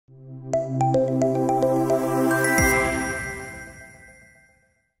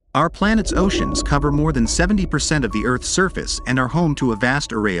Our planet's oceans cover more than 70% of the Earth's surface and are home to a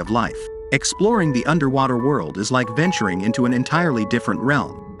vast array of life. Exploring the underwater world is like venturing into an entirely different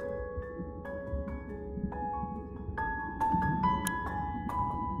realm.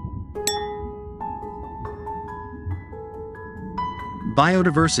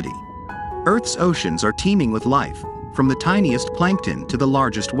 Biodiversity. Earth's oceans are teeming with life, from the tiniest plankton to the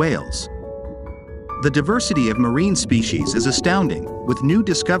largest whales. The diversity of marine species is astounding, with new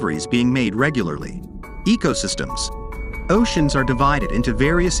discoveries being made regularly. Ecosystems. Oceans are divided into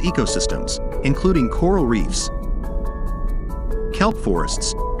various ecosystems, including coral reefs, kelp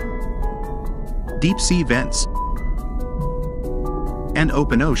forests, deep-sea vents, and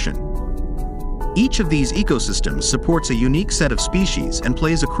open ocean. Each of these ecosystems supports a unique set of species and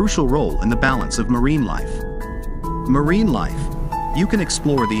plays a crucial role in the balance of marine life. Marine life. You can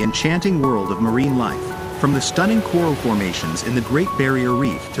explore the enchanting world of marine life, from the stunning coral formations in the Great Barrier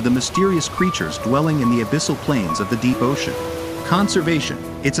Reef to the mysterious creatures dwelling in the abyssal plains of the deep ocean. Conservation.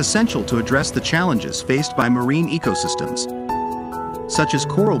 It's essential to address the challenges faced by marine ecosystems, such as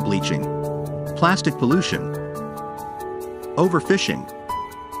coral bleaching, plastic pollution, overfishing,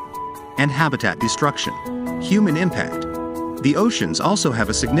 and habitat destruction. Human impact. The oceans also have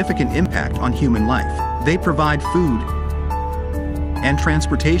a significant impact on human life. They provide food and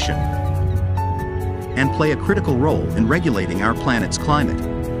transportation, and play a critical role in regulating our planet's climate.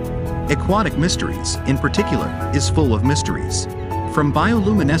 Aquatic mysteries, in particular, is full of mysteries. From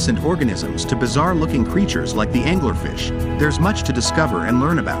bioluminescent organisms to bizarre-looking creatures like the anglerfish, there's much to discover and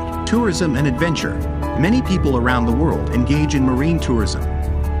learn about. Tourism and adventure. Many people around the world engage in marine tourism,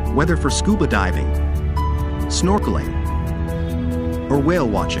 whether for scuba diving, snorkeling, or whale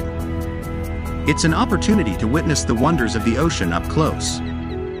watching. It's an opportunity to witness the wonders of the ocean up close.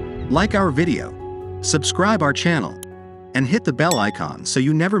 Like our video, subscribe our channel, and hit the bell icon so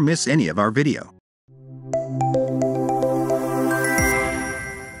you never miss any of our video.